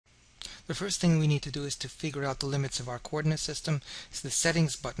The first thing we need to do is to figure out the limits of our coordinate system. So the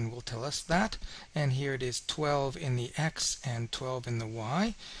settings button will tell us that, and here it is 12 in the x and 12 in the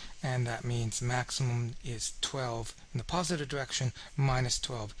y, and that means maximum is 12 in the positive direction minus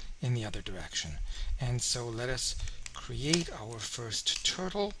 12 in the other direction. And so let us create our first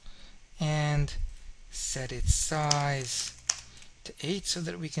turtle and set its size to 8 so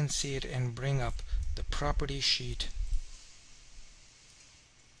that we can see it, and bring up the property sheet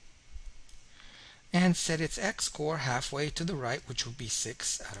and set its x-score halfway to the right, which would be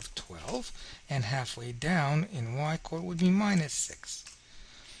 6 out of 12, and halfway down in y-core would be minus 6.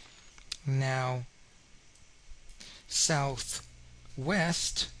 Now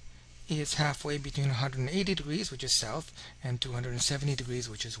southwest is halfway between 180 degrees, which is south, and 270 degrees,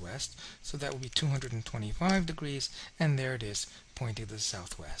 which is west. So that would be 225 degrees, and there it is, pointing to the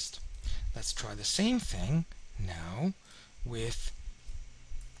southwest. Let's try the same thing now with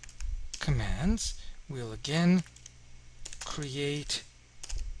commands. We'll again create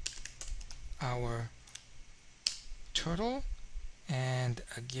our turtle and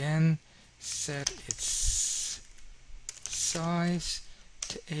again set its size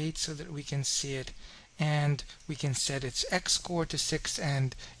to 8 so that we can see it, and we can set its x-score to 6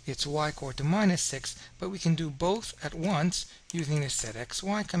 and its y-score to minus 6, but we can do both at once using the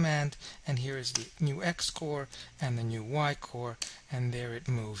setxy command, and here is the new x-score and the new y-score, and there it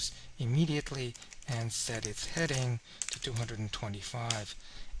moves immediately, and set its heading to 225,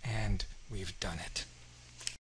 and we've done it.